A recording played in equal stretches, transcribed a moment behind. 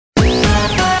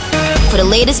for the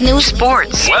latest news,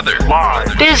 sports, weather,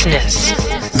 business.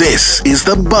 This is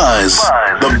The Buzz.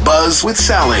 The Buzz with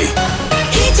Sally.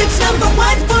 Egypt's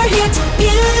 #1 for hit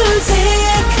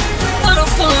music.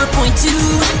 104.2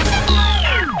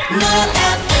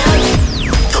 NileFM.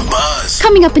 The Buzz.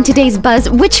 Coming up in today's Buzz,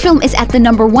 which film is at the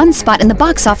 #1 spot in the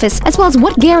box office, as well as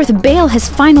what Gareth Bale has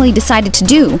finally decided to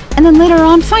do. And then later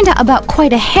on, find out about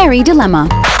quite a hairy dilemma.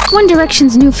 One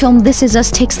Direction's new film This Is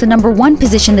Us takes the #1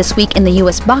 position this week in the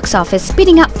US box office,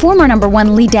 beating out former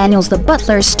 #1 Lee Daniels' The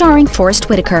Butler, starring Forrest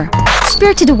Whitaker.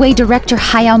 Spirited Away director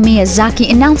Hayao Miyazaki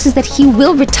announces that he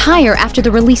will retire after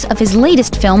the release of his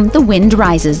latest film, The Wind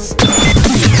Rises.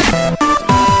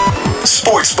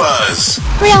 Sports Buzz.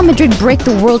 Real Madrid break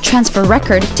the world transfer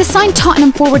record to sign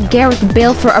Tottenham forward Gareth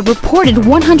Bale for a reported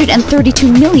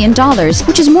 $132 million,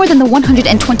 which is more than the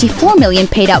 $124 million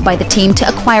paid out by the team to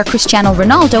acquire Cristiano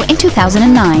Ronaldo in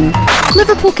 2009.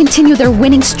 Liverpool continue their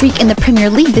winning streak in the Premier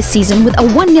League this season with a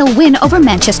 1-0 win over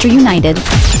Manchester United.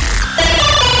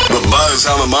 The Buzz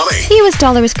on the money. The US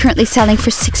dollar is currently selling for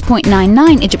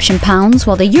 6.99 Egyptian pounds,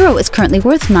 while the euro is currently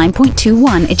worth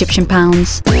 9.21 Egyptian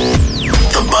pounds.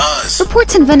 The Buzz.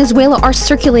 Reports in Venezuela are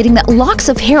circulating that locks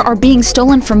of hair are being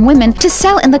stolen from women to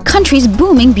sell in the country's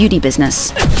booming beauty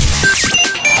business.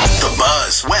 The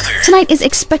Buzz weather. Tonight is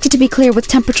expected to be clear with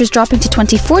temperatures dropping to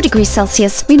 24 degrees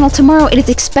Celsius. Meanwhile, tomorrow it is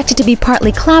expected to be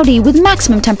partly cloudy with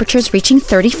maximum temperatures reaching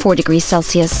 34 degrees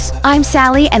Celsius. I'm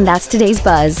Sally, and that's today's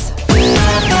Buzz.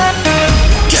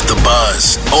 Get the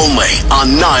Buzz only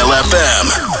on Nile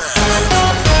FM.